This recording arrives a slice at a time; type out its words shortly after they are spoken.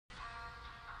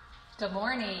Good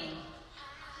morning.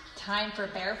 Time for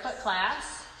barefoot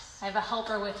class. I have a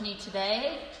helper with me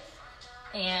today,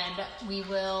 and we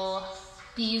will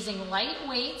be using light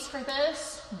weights for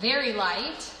this, very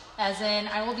light, as in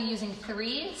I will be using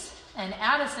 3s, and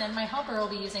Addison, my helper, will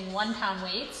be using 1 pound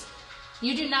weights.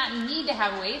 You do not need to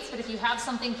have weights, but if you have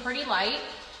something pretty light,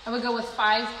 I would go with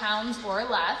 5 pounds or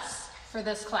less for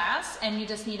this class, and you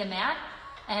just need a mat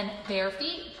and bare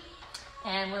feet.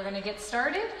 And we're gonna get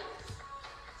started.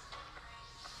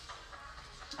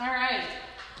 All right,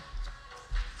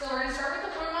 so we're gonna start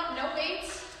with the warm up, no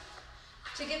weights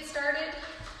to get started.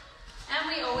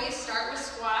 And we always start with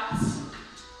squats.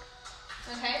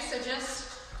 Okay, so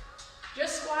just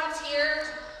squats here.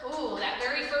 Ooh, that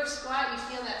very first squat, you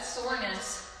feel that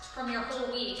soreness from your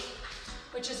whole week,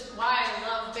 which is why I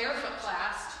love barefoot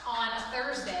class on a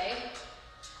Thursday,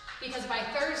 because by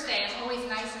Thursday I'm always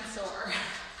nice and sore.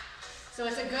 So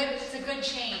it's a good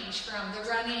change from the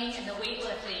running and the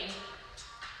weightlifting.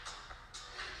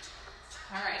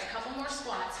 All right, a couple more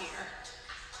squats here.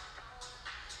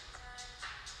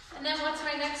 And then what's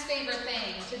my next favorite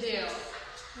thing to do?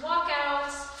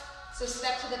 Walkouts. So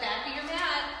step to the back of your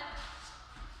mat,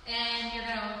 and you're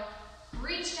gonna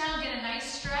reach down, get a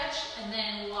nice stretch, and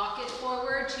then walk it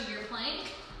forward to your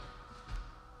plank.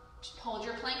 Just hold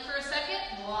your plank for a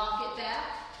second, walk it back,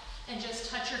 and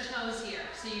just touch your toes here.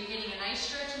 So you're getting a nice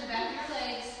stretch in the back of your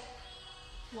legs.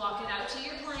 Walk it out to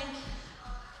your plank,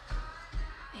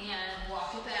 and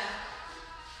walk it back.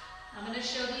 I'm going to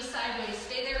show these sideways.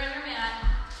 Stay there on your mat.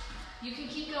 You can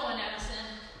keep going, Addison.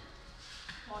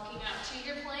 Walking out to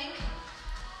your plank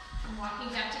and walking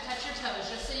back to touch your toes,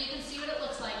 just so you can see what it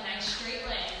looks like. Nice straight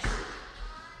legs.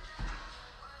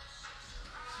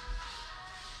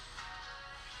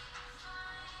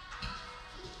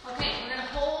 Okay, we're going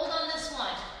to hold on this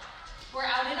one. We're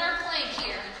out in our plank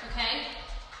here, okay?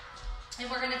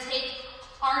 And we're going to take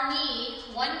our knee,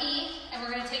 one knee, and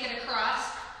we're going to take it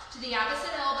across to the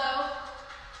opposite elbow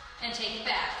and take it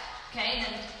back, okay? And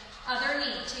then other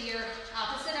knee to your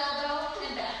opposite elbow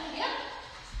and back again.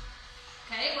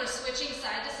 Okay, we're switching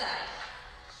side to side.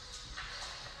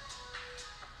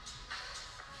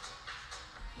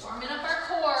 Warming up our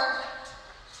core.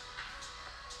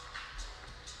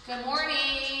 Good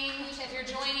morning, if you're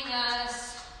joining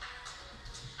us.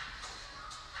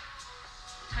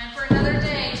 Time for another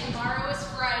day. Tomorrow is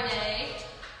Friday,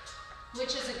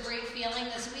 which is a great feeling.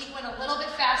 This week went a little bit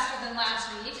faster than last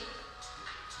week.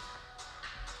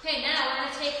 Okay, now we're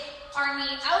going to take our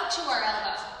knee out to our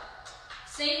elbow.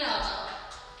 Same elbow.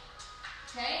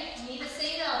 Okay, knee to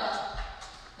same elbow.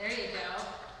 There you go.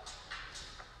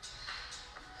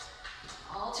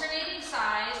 Alternating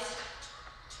sides.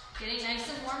 Getting nice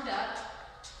and warmed up.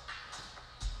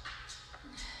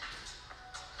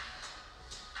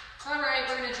 All right,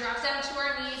 we're going to drop down to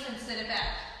our knees and sit it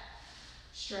back.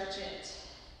 Stretch it.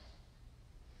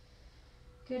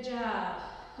 Good job.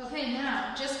 Okay,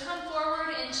 now just come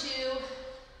forward into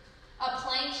a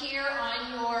plank here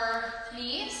on your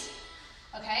knees.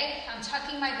 Okay, I'm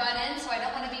tucking my butt in, so I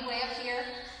don't want to be way up here.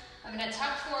 I'm going to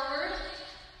tuck forward,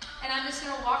 and I'm just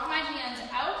going to walk my hands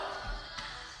out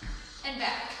and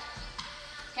back.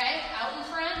 Okay, out in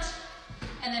front,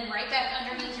 and then right back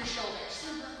underneath your shoulders.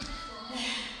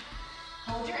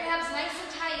 Hold your abs nice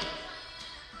and tight.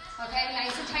 Okay,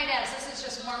 nice and tight abs. This is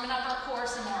just warming up our core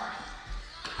some more.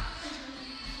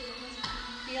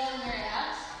 Feeling your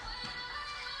abs?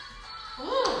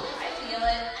 Ooh, I feel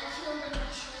it. I feel it in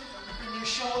my shoulder. In your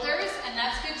shoulders, and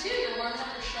that's good too. You're warming up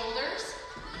your shoulders.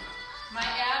 My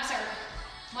abs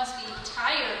must be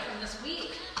tired from this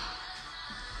week.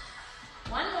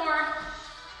 One more.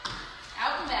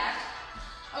 Out and back.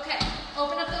 Okay,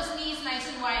 open up those knees nice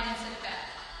and wide and sit back.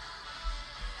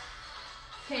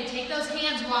 Okay, take those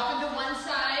hands, walk them to one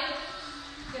side.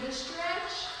 Get a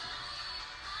stretch.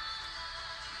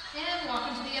 And walk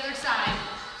them to the other side.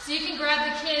 So you can grab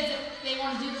the kids if they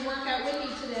want to do the workout with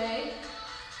you today.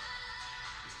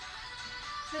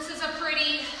 This is a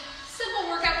pretty simple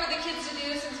workout for the kids to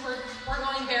do since we're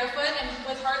going barefoot and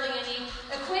with hardly any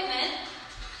equipment.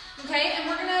 Okay, and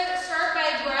we're going to start by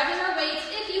grabbing our weights.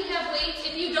 If you have weights,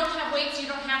 if you don't have weights, you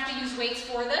don't have to use weights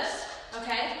for this,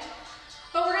 okay?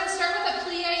 But we're going to start with a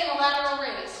plie and a lateral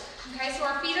raise. Okay, so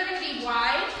our feet are going to be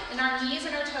wide and our knees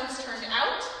and our toes turned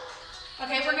out.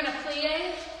 Okay, we're going to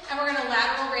plie and we're going to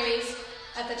lateral raise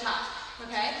at the top,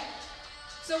 okay?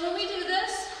 So when we do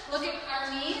this, look at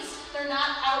our knees. They're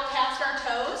not out past our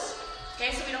toes.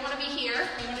 Okay, so we don't want to be here.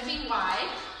 We want to be wide.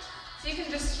 So you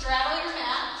can just straddle your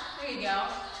mat. There you go.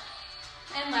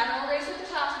 And lateral raise at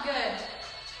the top, good.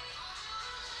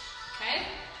 Okay,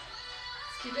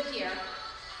 let's keep it here.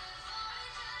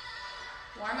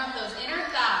 Warm up those inner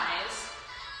thighs.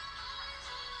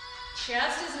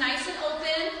 Chest is nice and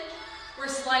open. We're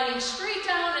sliding straight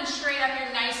down and straight up.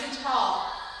 You're nice and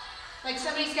tall. Like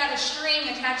somebody's got a string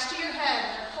attached to your head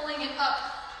and they're pulling it up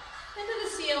into the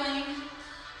ceiling.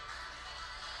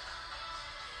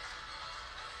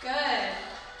 Good.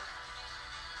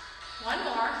 One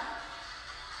more.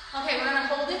 Okay, we're gonna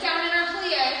hold it down in our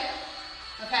plie.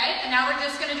 Okay, and now we're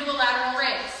just gonna do a lateral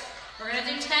raise. We're gonna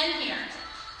do 10 here.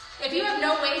 If you have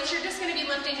no weights, you're just gonna be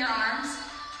lifting your arms.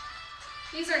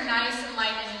 These are nice and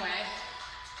light anyway.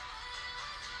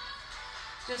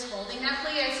 Just holding that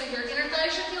plie so your inner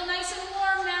thighs should feel nice and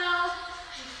warm now.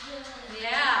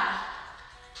 Yeah.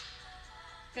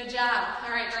 Good job.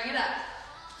 All right, bring it up.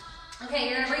 Okay,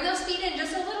 you're gonna bring those feet in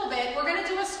just a little bit. We're gonna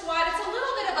do a squat. It's a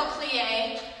little bit of a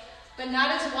plie, but not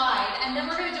as wide. And then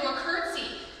we're gonna do a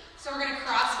curtsy. So we're gonna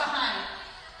cross behind.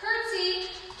 Curtsy.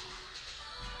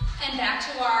 And back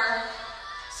to our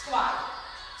squat.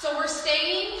 So we're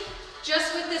staying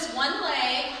just with this one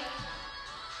leg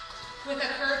with a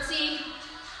curtsy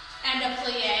and a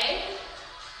plie.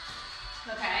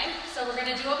 Okay, so we're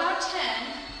gonna do about 10.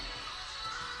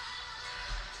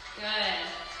 Good.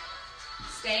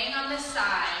 Staying on this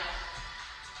side.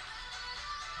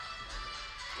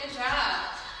 Good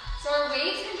job. So our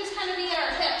weights can just kind of be at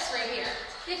our hips right here.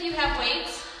 If you have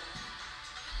weights.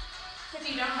 If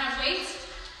you don't have weights,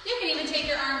 you can even take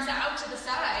your arms out to the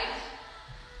side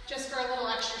just for a little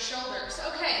extra shoulders.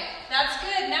 Okay, that's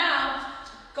good. Now,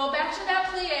 go back to that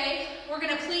plie. We're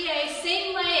gonna plie,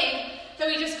 same leg that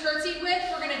we just curtsied with,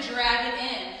 we're gonna drag it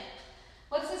in.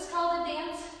 What's this called in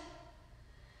dance?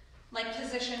 Like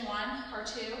position 1 or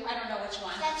 2? I don't know which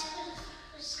one. That's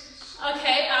position.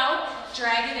 Okay, out,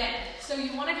 drag it in. So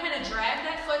you wanna kind of drag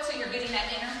that foot so you're getting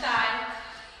that inner thigh.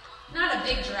 Not a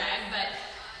big drag, but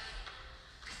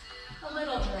a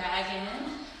little drag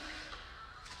in.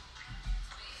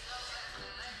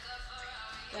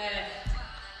 Good.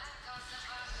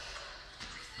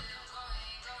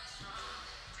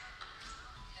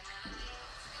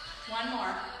 One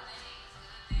more.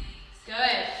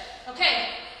 Good. Okay,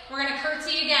 we're gonna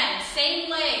curtsy again. Same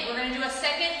leg. We're gonna do a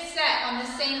second set on the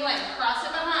same leg. Cross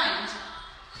it behind.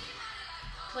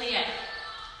 Plie.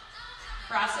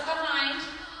 Cross it behind.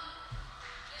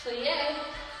 Plie.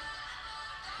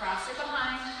 Cross it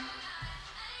behind.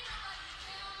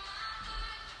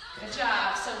 Good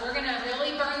job. So we're gonna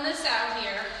really burn this out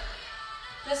here.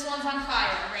 This one's on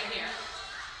fire right here.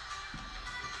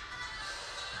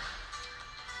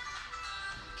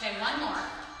 Okay, one more.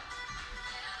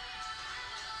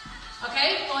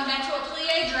 Okay, going back to a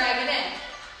plie, drag it in.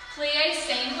 Plie,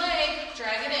 same leg,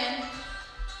 drag it in.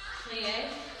 Plie,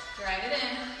 drag it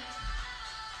in.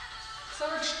 So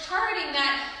we're targeting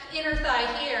that inner thigh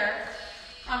here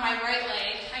on my right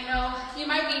leg. I know you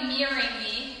might be mirroring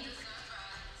me,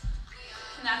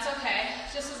 and that's okay,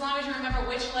 just as long as you remember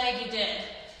which leg you did.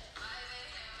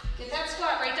 Get that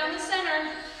squat right down the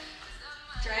center.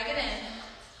 Drag it in.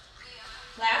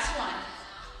 Last one.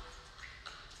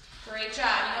 Great job.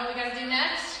 You know what we gotta do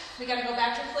next? We gotta go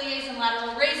back to plies and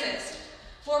lateral raises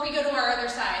before we go to our other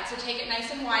side. So take it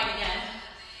nice and wide again.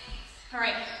 All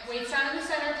right, weights down in the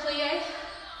center, plie,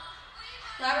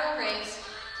 lateral raise,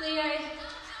 plie.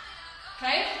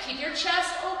 Okay, keep your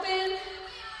chest open,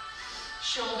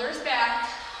 shoulders back.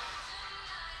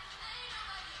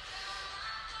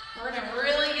 We're gonna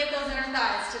really get those inner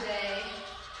thighs today.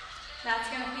 That's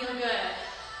gonna feel good.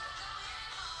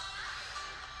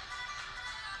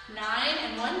 9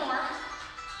 and one more.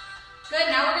 Good,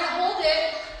 now we're gonna hold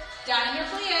it down in your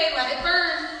plie, let it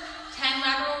burn. 10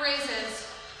 lateral raises.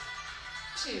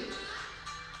 2,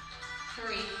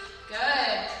 3,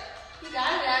 good. You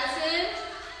got it, Addison.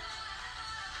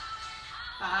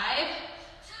 5,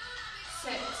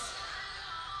 6,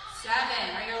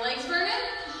 7. Are your legs burning?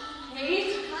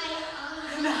 8, My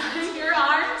arms. 9, your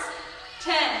arms.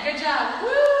 10, good job.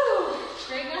 Woo!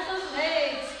 Straighten out those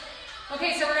legs.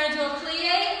 Okay, so we're gonna do a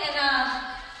plie and a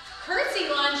curtsy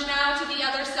lunge now to the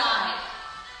other side.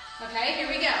 Okay, here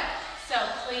we go. So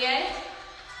plie,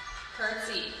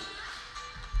 curtsy.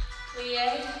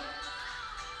 Plie,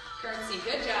 curtsy,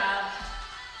 good job.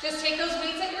 Just take those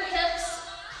weights at your hips.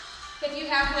 If you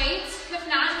have weights, if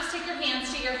not, just take your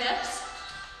hands to your hips.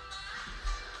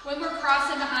 When we're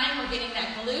crossing behind, we're getting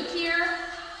that glute here.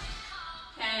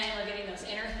 And we're getting those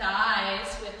inner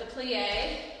thighs with the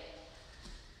plie.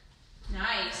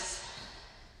 Nice.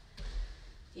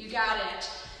 You got it.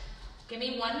 Give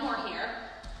me one more here.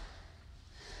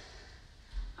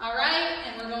 All right,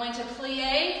 and we're going to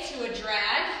plie to a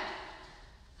drag.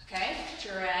 Okay,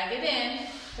 drag it in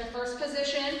to first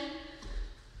position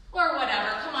or whatever.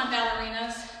 Come on,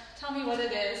 ballerinas. Tell me what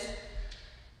it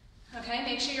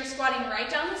make sure you're squatting right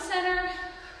down the center.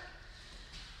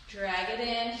 Drag it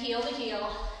in, heel to heel.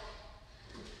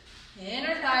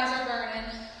 Inner thighs are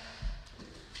burning.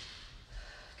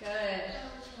 Good.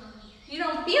 You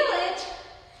don't feel it?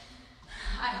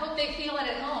 I hope they feel it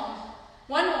at home.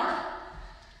 One more.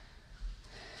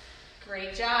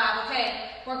 Great job. Okay,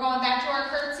 we're going back to our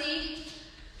curtsy.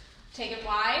 Take it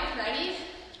wide. Ready?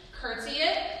 Curtsy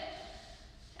it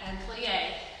and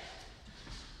plie.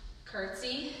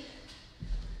 Curtsy,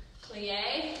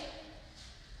 plie,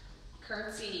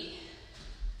 curtsy,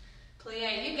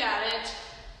 plie. You got it.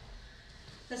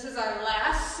 This is our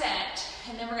last set,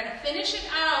 and then we're going to finish it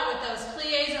out with those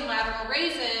plies and lateral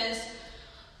raises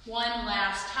one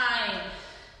last time.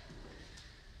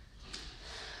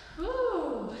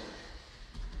 Woo.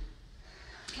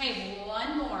 Okay,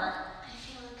 one more. I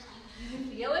feel it kind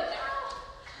of. Feel it now?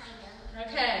 Kind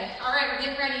of. Okay, all right, we're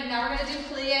getting ready. Now we're going to do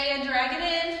plie and drag it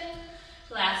in.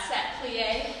 Last set,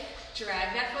 plie,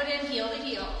 drag that foot in, heel to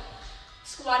heel.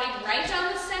 Squatting right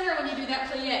down the center when you do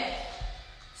that plie.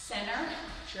 Center,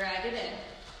 drag it in.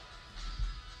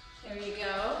 There you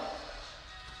go.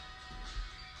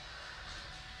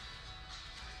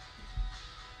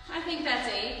 I think that's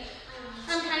 8.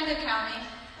 I'm kind of counting.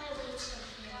 My weights are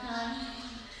here. 9.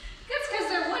 That's because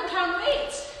they're 1-pound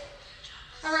weights.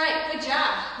 All right, good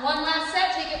job. One last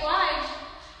set, take it wide.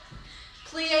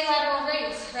 Plie, lateral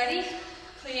raise. Ready?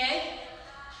 Plie,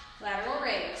 lateral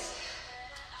raise.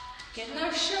 Getting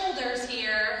those shoulders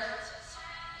here.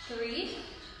 3,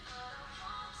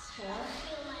 4.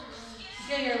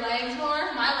 Feel your legs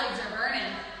more? My legs are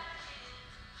burning.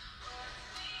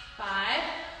 5,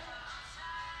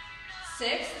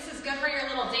 6. This is good for your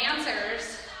little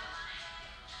dancers.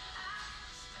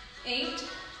 8,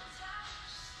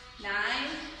 9,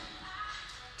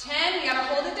 10. You gotta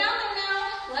hold it down there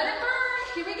now. Let it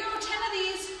burn. Here we go. 10 of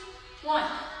these. 1,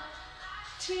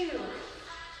 2,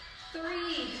 3,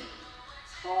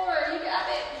 4. You got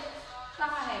it.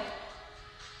 5,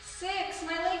 6.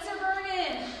 My legs are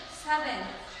burning. 7,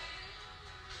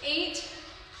 8,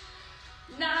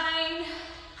 9,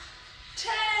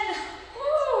 10.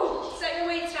 Woo! Set your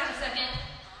weights down a second.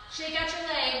 Shake out your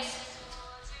legs.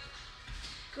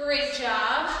 Great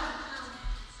job.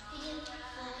 3,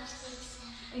 5, 6,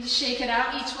 7. You shake it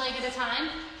out each leg at a time.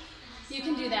 You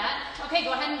can do that. Okay,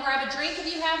 go ahead and grab a drink if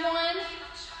you have one.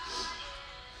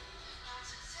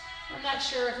 I'm not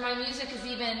sure if my music is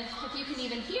if you can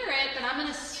even hear it, but I'm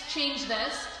gonna change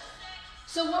this.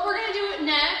 So what we're gonna do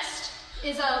next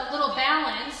is a little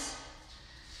balance.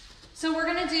 So we're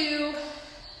gonna do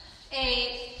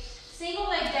a single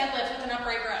leg deadlift with an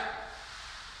upright row.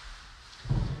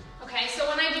 Okay, so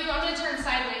when I do, I'm gonna turn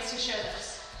sideways to show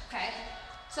this, okay?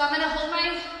 So I'm gonna hold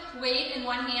my weight in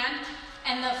one hand,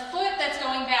 and the foot that's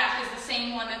going back is the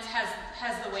same one that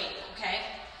has the weight, okay?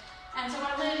 And so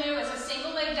what I'm gonna do is a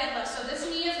single leg deadlift. So this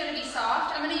knee is gonna be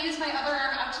soft. I'm gonna use my other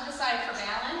arm out to the side for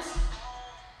balance.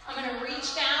 I'm gonna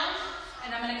reach down,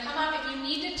 and I'm gonna come up. If you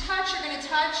need to touch, you're gonna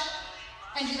touch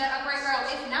and do that upright row.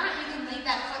 If not, you can leave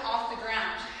that foot off the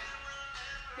ground.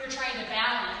 You're trying to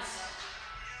balance.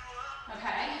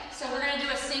 Okay, so we're gonna do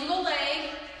a single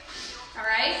leg. All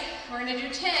right, we're gonna do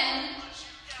 10.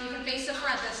 You can face the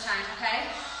front this time, okay?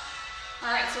 All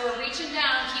right, so we're reaching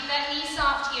down, keep that knee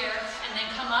soft here, and then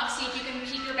come up, see if you can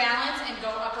keep your balance and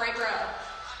go upright row.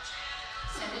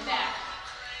 Send it back.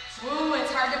 Ooh,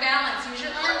 it's hard to balance. Use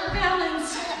your arm for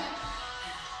balance.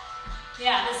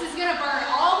 Yeah, this is gonna burn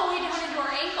all the way down into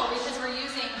our ankle because we're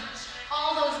using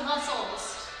all those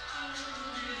muscles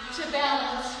to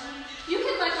balance. You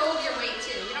can let go of your weight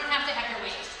too. You don't have to have your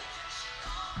weight.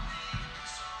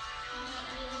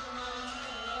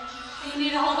 You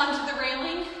need to hold on to the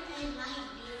railing?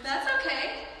 That's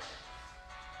okay.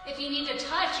 If you need to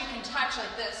touch, you can touch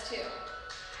like this too.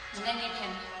 And then you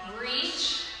can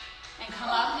reach and come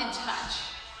up and touch.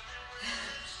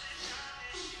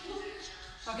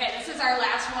 Okay, this is our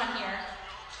last one here.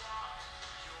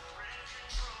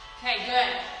 Okay,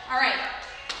 good. All right.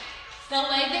 The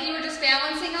leg that you were just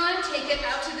balancing on, take it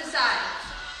out to the side.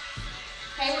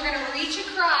 Okay, we're gonna reach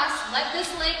across. Let this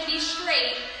leg be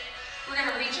straight. We're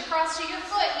gonna reach across to your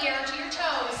foot here, to your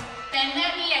toes. Bend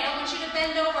that knee. I don't want you to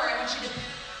bend over. I want you to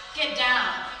get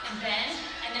down and bend.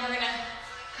 And then we're gonna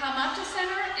come up to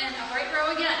center and upright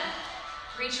row again.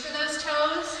 Reach for those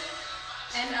toes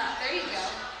and up. There you go.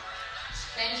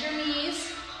 Bend your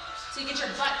knees so you get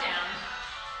your butt down.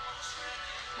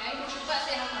 Okay, get your butt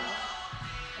down low.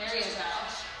 There you go.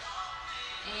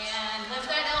 And lift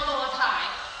that elbow up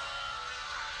high.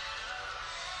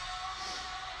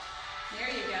 There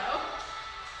you go.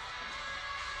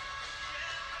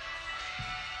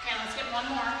 Okay, let's get one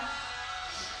more.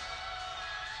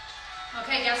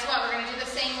 Okay, guess what? We're going to do the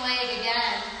same leg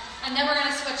again. And then we're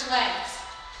going to switch legs.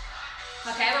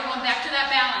 Okay, we're going back to that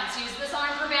balance. Use this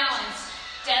arm for balance.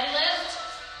 Deadlift,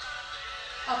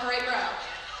 upright row.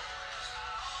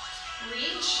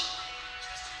 Reach,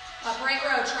 upright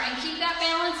row. Try and keep that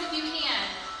balance if you can.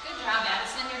 Good job,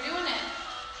 Addison. You're doing it.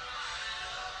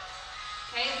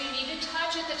 Okay, if you need to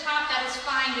touch at the top, that is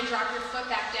fine to drop your foot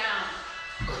back down.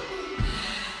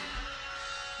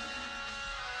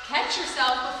 Catch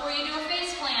yourself before you do a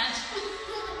face plant.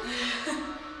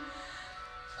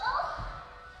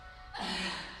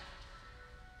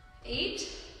 8,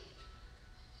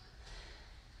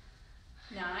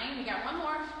 9, we got one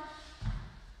more.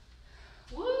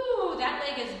 Woo, that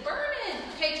leg is burning.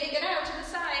 Okay, take it out to the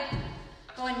side.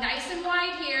 Going nice and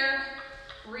wide here.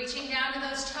 Reaching down to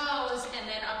those toes and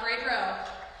then upright row.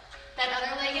 That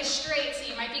other leg is straight, so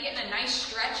you might be getting a nice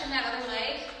stretch in that other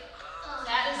leg.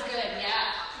 That is good,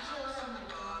 yeah.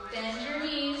 Bend your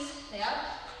knees, yep.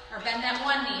 Or bend that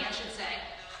one knee, I should say.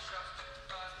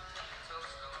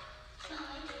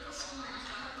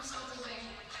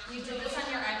 You did this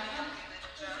on your iPad?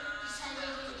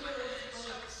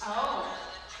 Oh.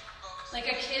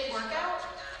 Like a kid workout?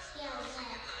 Yeah, it was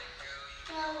like,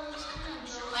 well, it was kind of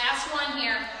adult. Last one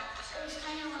here. It was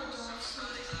kind of adult.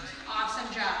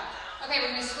 Awesome job. Okay,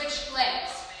 we're going to switch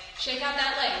legs. Shake out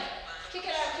that leg. Kick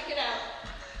it out, kick it out.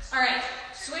 All right,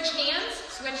 switch hands,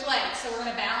 switch legs. So we're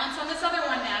going to balance on this other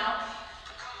one now.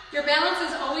 Your balance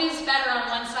is always better on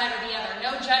one side or the other.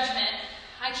 No judgment.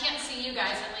 I can't see you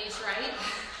guys at least, right?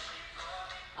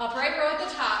 Upright row at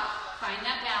the top. Find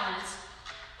that balance.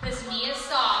 This knee is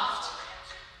soft.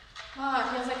 Oh, it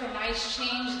feels like a nice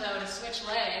change though to switch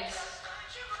legs.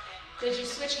 Did you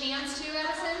switch hands too,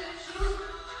 Addison?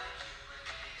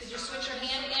 Did you switch your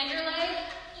hand and your leg?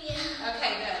 Yeah.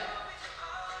 Okay,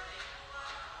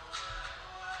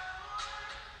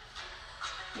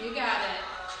 good. You got it.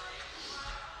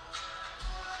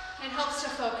 It helps to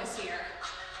focus here.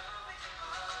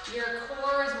 Your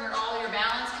core is where all your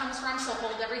balance comes from, so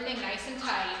hold everything nice and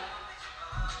tight.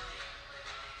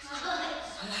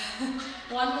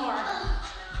 One more.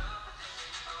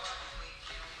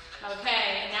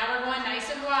 Okay, and now we're going nice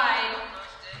and wide.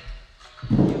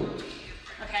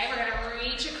 Okay, we're going to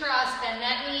reach across, bend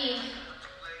that knee,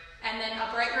 and then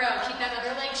upright row. Keep that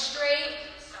other leg straight.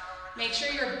 Make sure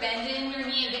you're bending your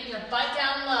knee and getting your butt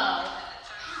down low.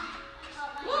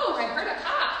 Woo, I heard a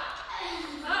pop.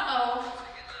 Uh-oh.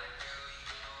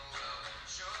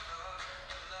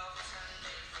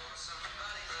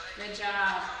 Good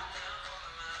job.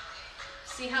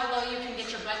 See how low you can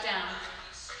get your butt down.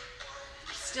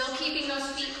 Still keeping those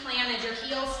feet planted. Your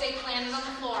heels stay planted on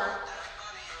the floor.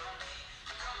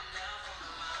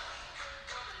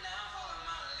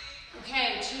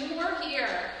 Okay, 2 more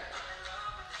here.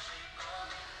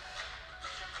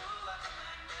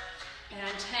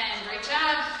 And 10, great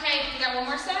job. Okay, we got one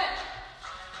more set.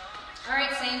 All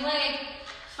right, same leg.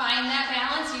 Find that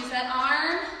balance, use that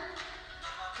arm.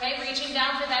 Okay, reaching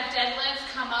down for that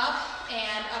deadlift, come up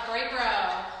and upright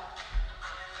row.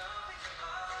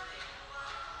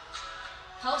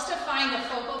 Helps to find a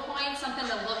focal point, something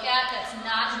to look at that's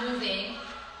not moving.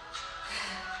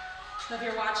 So if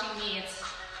you're watching me,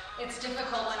 it's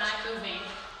difficult when I'm moving.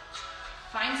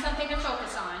 Find something to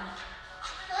focus on.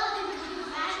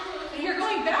 You're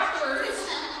going backwards.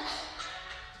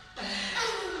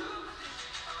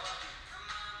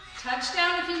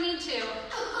 Touchdown if you need to.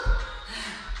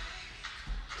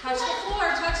 Touch the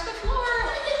floor, touch the floor.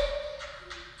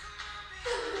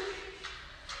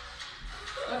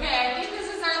 Okay, I think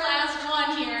this is our last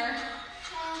one here.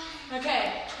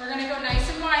 Okay, we're gonna go nice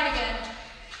and wide again.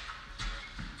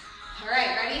 All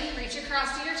right, ready? Reach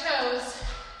across to your toes.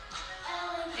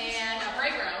 And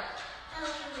upright row.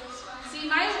 See,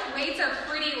 my weights are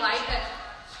pretty light, but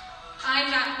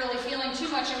I'm not really feeling too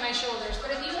much in my shoulders.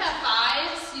 But if you have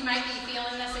 5s, you might be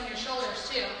feeling this in your shoulders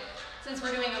too, since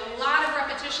we're doing a lot of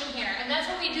repetition here. And that's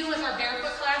what we do with our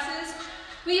barefoot classes.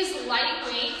 We use light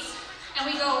weights, and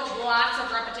we go lots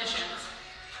of repetitions.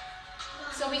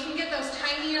 So we can get those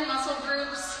tinier muscle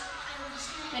groups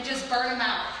and just burn them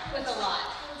out with a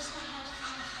lot.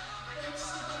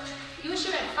 You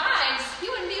should have 5s.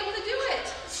 You wouldn't be able to do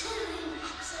it.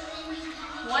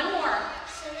 One more.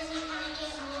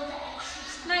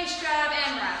 Nice job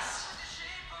and rest.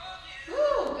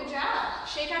 Woo, good job.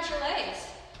 Shake out your legs.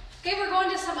 Okay, we're going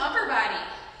to some upper body.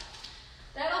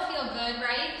 That'll feel good,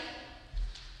 right?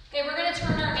 Okay, we're going to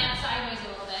turn our mat sideways a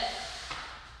little bit.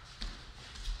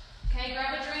 Okay,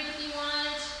 grab a drink if you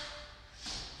want.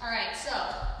 All right, so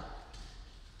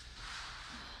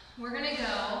we're going to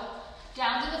go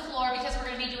down to the floor because we're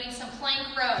going to be doing some plank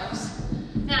rows.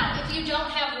 Now, if you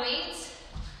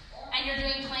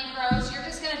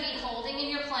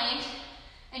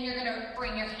and you're gonna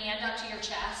bring your hand up to your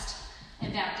chest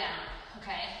and back down,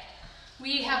 okay?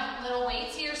 We have little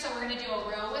weights here, so we're gonna do a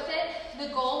row with it.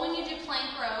 The goal when you do plank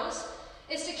rows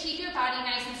is to keep your body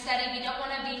nice and steady. We don't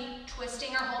wanna be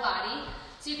twisting our whole body.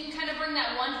 So you can kind of bring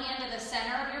that one hand to the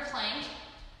center of your plank,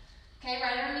 okay,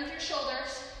 right underneath your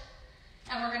shoulders,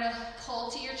 and we're gonna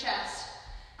pull to your chest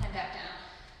and back down.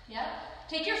 Yep.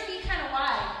 Take your feet kind of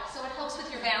wide, so it helps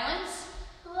with your balance.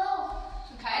 Whoa.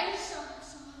 Okay?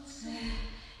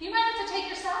 You might have to take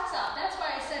your socks off. That's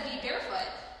why I said be barefoot.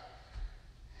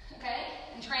 Okay?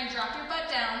 And try and drop your butt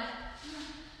down.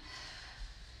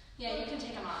 Yeah, you can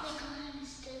take them off.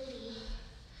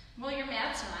 Well, your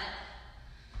mat's not.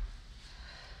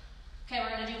 Okay,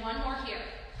 we're going to do one more here.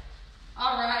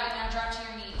 All right, now drop to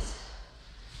your knees.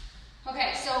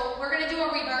 Okay, so we're going to do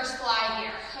a reverse fly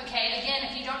here. Okay,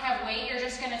 again, if you don't have weight, you're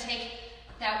just going to take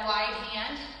that wide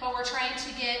hand, but we're trying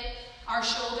to get our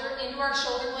shoulder into our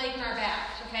shoulder blade and our back.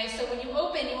 Okay, so when you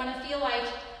open, you want to feel like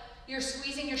you're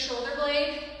squeezing your shoulder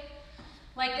blade,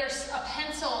 like there's a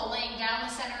pencil laying down the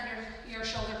center of your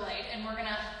shoulder blade, and we're going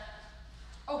to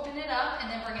open it up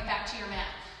and then bring it back to your mat.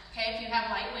 Okay, if you have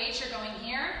light weights, you're going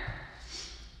here.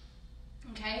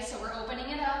 Okay, so we're opening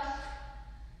it up.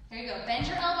 There you go. Bend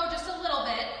your elbow just a little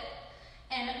bit,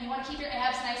 and you want to keep your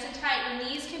abs nice and tight. Your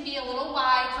knees can be a little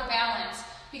wide for balance,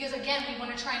 because again, we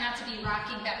want to try not to be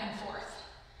rocking back and forth.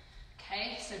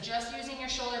 Okay, so just using your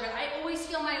shoulder, but I always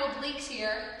feel my obliques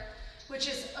here, which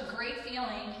is a great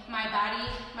feeling. My body,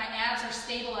 my abs are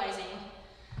stabilizing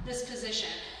this position.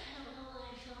 I don't know why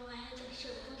I feel my head like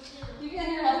shoulder too. You get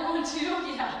your other one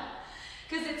too? Yeah.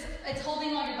 Because it's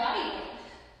holding all your body weight.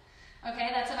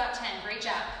 Okay, that's about 10. Great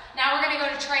job. Now we're going to go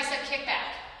to tricep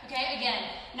kickback. Okay, again,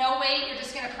 no weight. You're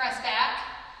just going to press back.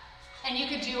 And you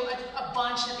could do a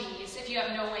bunch of these if you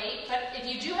have no weight. But if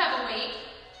you do have a weight,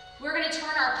 we're going to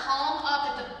turn our palm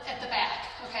up at the back.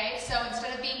 Okay, so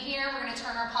instead of being here, we're going to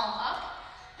turn our palm up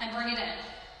and bring it in.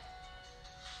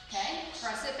 Okay,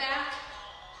 press it back.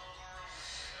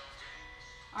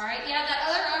 All right, yeah, that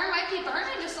other arm might be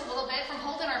burning just a little bit from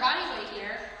holding our body weight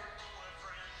here.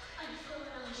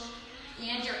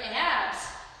 And your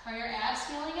abs. Are your abs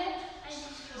feeling it?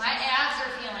 My abs are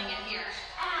feeling it here.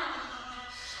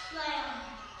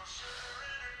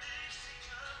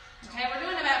 Okay, we're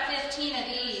doing about 15 of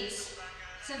these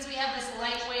since we have this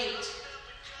light weight.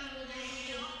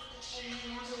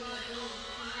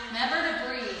 Remember to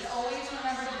breathe. Always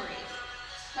remember to breathe.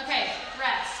 Okay,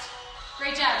 rest.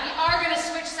 Great job. We are going to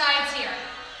switch sides here.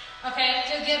 Okay,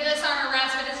 to give this arm a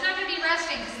rest, but it's not going to be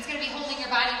resting because it's going to be holding your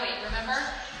body weight, remember?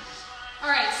 All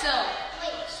right, so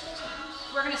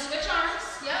we're going to switch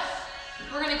arms. Yep.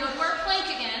 We're going to go to our plank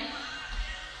again.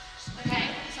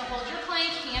 Okay, so hold your plank,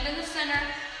 hand in the center,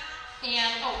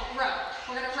 and row.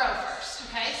 We're going to row first.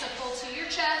 Okay, so pull to your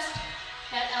chest.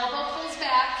 That elbow pulls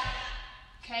back.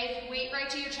 Okay, weight right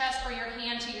to your chest or your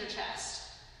hand to your chest.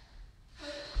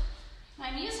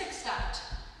 My music stopped.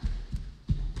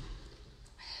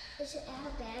 Does it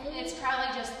have battery? It's probably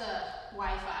just the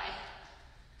Wi-Fi.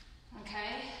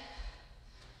 Okay.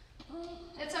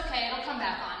 It's okay, it'll come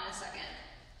back on in a second.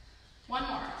 One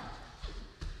more.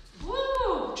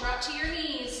 Woo! Drop to your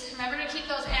knees. Remember to keep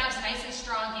those abs nice and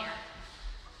strong here.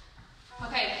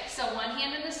 Okay, so one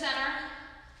hand in the center.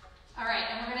 All right,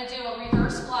 and we're going to do a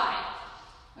reverse fly.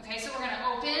 Okay, so we're going to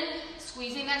open,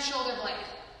 squeezing that shoulder blade.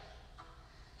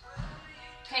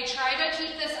 Okay, try to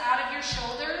keep this out of your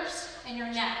shoulders and your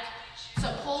neck.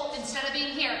 So pull, instead of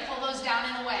being here, pull those down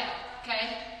and away,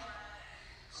 okay?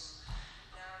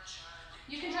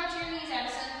 You can drop to your knees,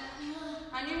 Addison.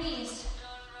 On your knees.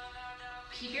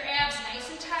 Keep your abs nice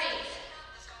and tight.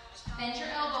 Bend your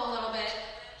elbow a little bit.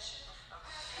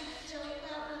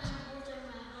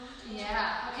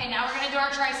 Yeah. Okay, now we're going to do our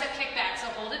tricep kickback. So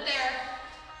hold it there.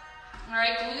 All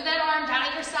right, glue that arm down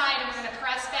at your side and we're going to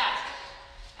press back.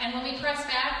 And when we press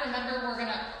back, remember we're going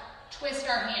to twist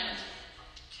our hand.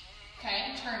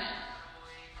 Okay, turn it.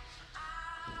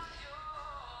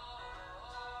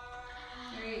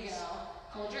 There you go.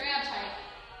 Hold your ab tight.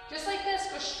 Just like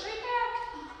this, go straight back.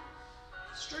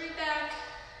 Straight back.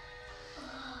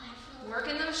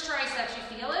 Working those triceps, you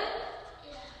feel it?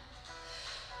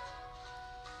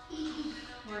 Yeah.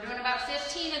 We're doing about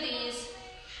 15 of these.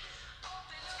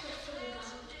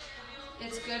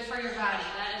 It's good for your body,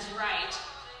 that is right.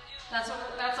 That's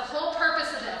the whole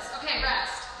purpose of this. Okay,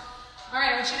 rest. All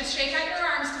right, I want you to shake out your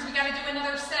arms because we got to do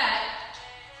another set.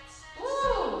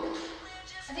 Woo!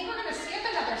 I think we're going to skip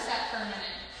another set for a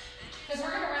minute because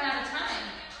we're going to run out of time.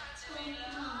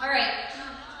 All right.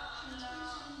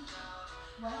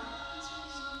 What?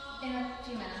 In a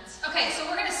few minutes. Okay, so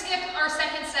we're going to skip our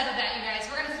second set of that, you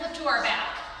guys. We're going to flip to our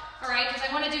back. All right, because I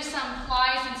we want to do some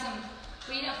flies and some,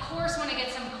 we of course want to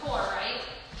get some core, right?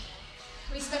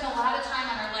 We spend a lot of time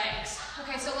on our legs.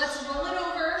 Okay, so let's roll it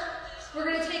over. We're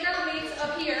going to take our weights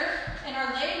up here, and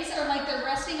our legs are like they're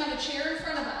resting on a chair in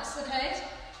front of us, okay?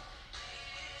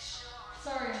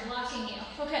 Sorry, I'm blocking you.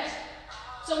 Okay,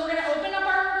 so we're going to open up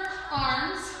our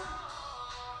arms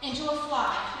into a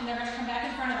fly, and they're going to come back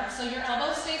in front of us. So your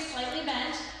elbows stay slightly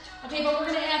bent. Okay, but we're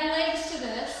going to add legs to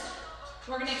this.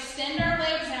 We're going to extend our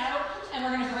legs out, and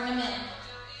we're going to bring them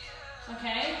in.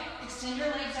 Okay, extend your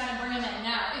legs out and bring them in.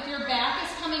 Now, if your back is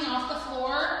coming off the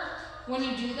floor when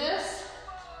you do this,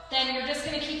 then you're just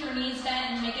going to keep your knees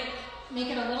bent and make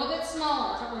it a little bit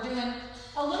smaller. But we're doing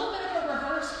a little bit of a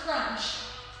reverse crunch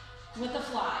with the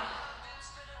fly.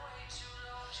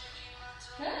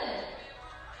 Good.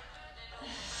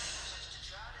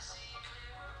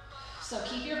 So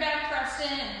keep your back pressed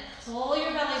in and pull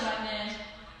your belly button in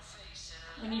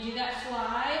when you do that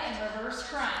fly and reverse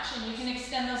crunch. And you can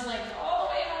extend those legs all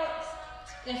the way out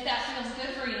if that feels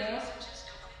good for you.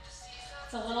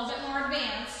 It's a little bit more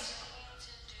advanced.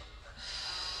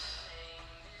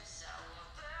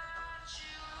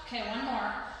 Okay, one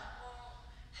more.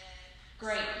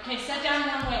 Great. Okay, set down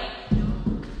one weight.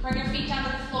 Bring your feet down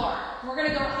to the floor. We're going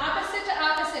to go opposite to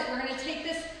opposite. We're going to take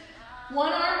this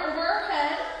one arm over our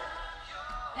head,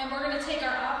 and we're going to take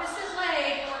our opposite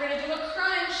leg. We're going to do a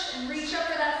crunch and reach up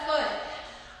for that foot,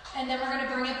 and then we're going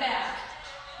to bring it back.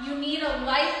 You need a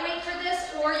light weight for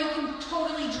this, or you can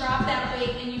totally drop that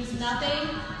weight and use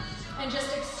nothing, and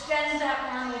just extend that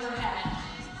arm overhead,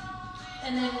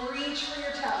 and then reach for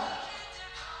your toe.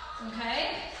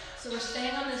 Okay? So we're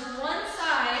staying on this one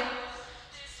side.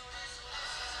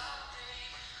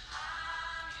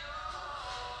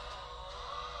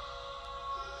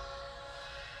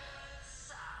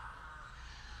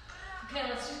 Okay,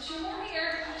 let's do 2 more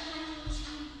here.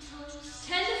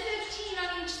 10 to 15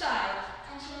 on each side.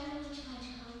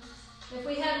 If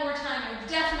we had more time, I would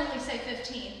definitely say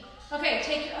 15. Okay,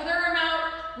 take your other arm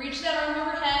out, reach that arm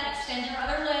overhead, extend your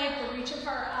other leg. We're reaching for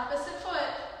our opposite foot.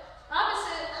 Opposite.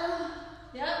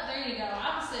 Yep, there you go.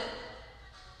 Opposite.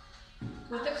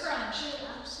 With the crunch.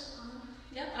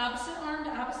 Yep, opposite arm to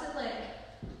opposite leg.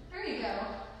 There you go.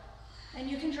 And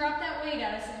you can drop that weight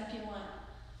out of it if you want.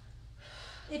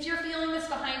 If you're feeling this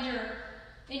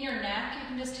in your neck, you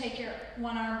can just take your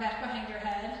one arm back behind your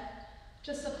head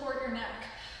to support your neck.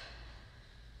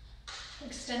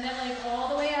 Extend that leg all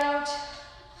the way out.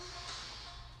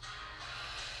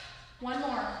 One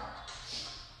more.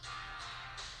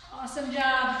 Awesome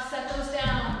job. Set those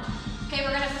down. Okay,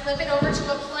 we're going to flip it over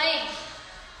to a plank.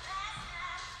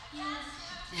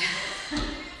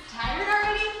 Tired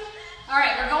already? All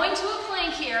right, we're going to a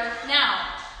plank here.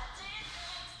 Now,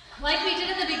 like we did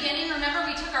in the beginning, remember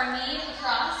we took our knee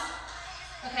across?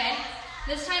 Okay?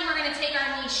 This time we're going to take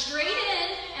our knee straight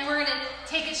in, and we're going to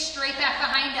take it straight back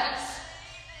behind us.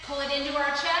 Pull it into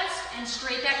our chest and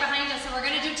straight back behind us. And we're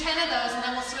going to do 10 of those, and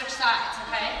then we'll switch sides,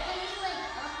 okay?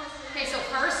 Okay, so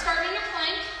first start in your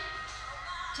plank.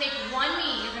 Take one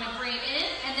knee. You're going to bring it in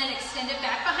and then extend it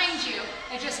back behind you.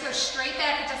 It just goes straight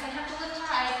back. It doesn't have to lift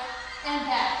high. And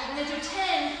back. You're going to do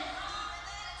 10,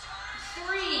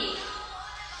 3,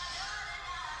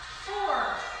 4,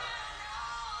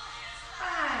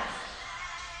 5,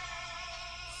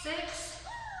 6,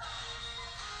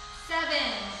 7,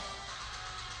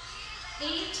 8,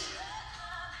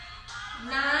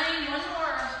 9, one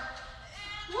more.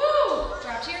 Woo!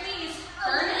 Drop to your knees.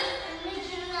 Burn it.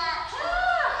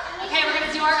 Okay, we're going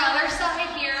to do our other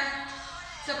side here.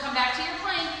 So come back to your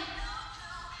plank.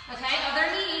 Okay, other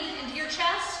knee into your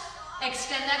chest.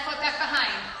 Extend that foot back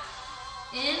behind.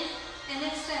 In and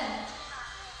extend.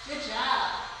 Good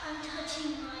job. I'm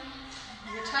touching mine.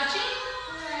 You're touching?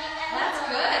 Right. That's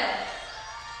good.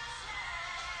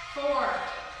 4,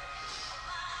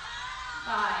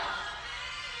 5,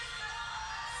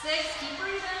 6, keep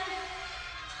breathing.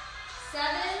 7,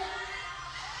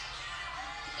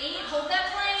 8, hold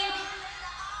that plank.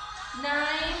 9,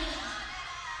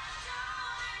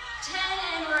 10,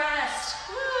 and rest.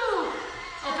 Woo!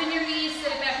 Open your knees,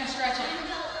 sit it back and stretch it.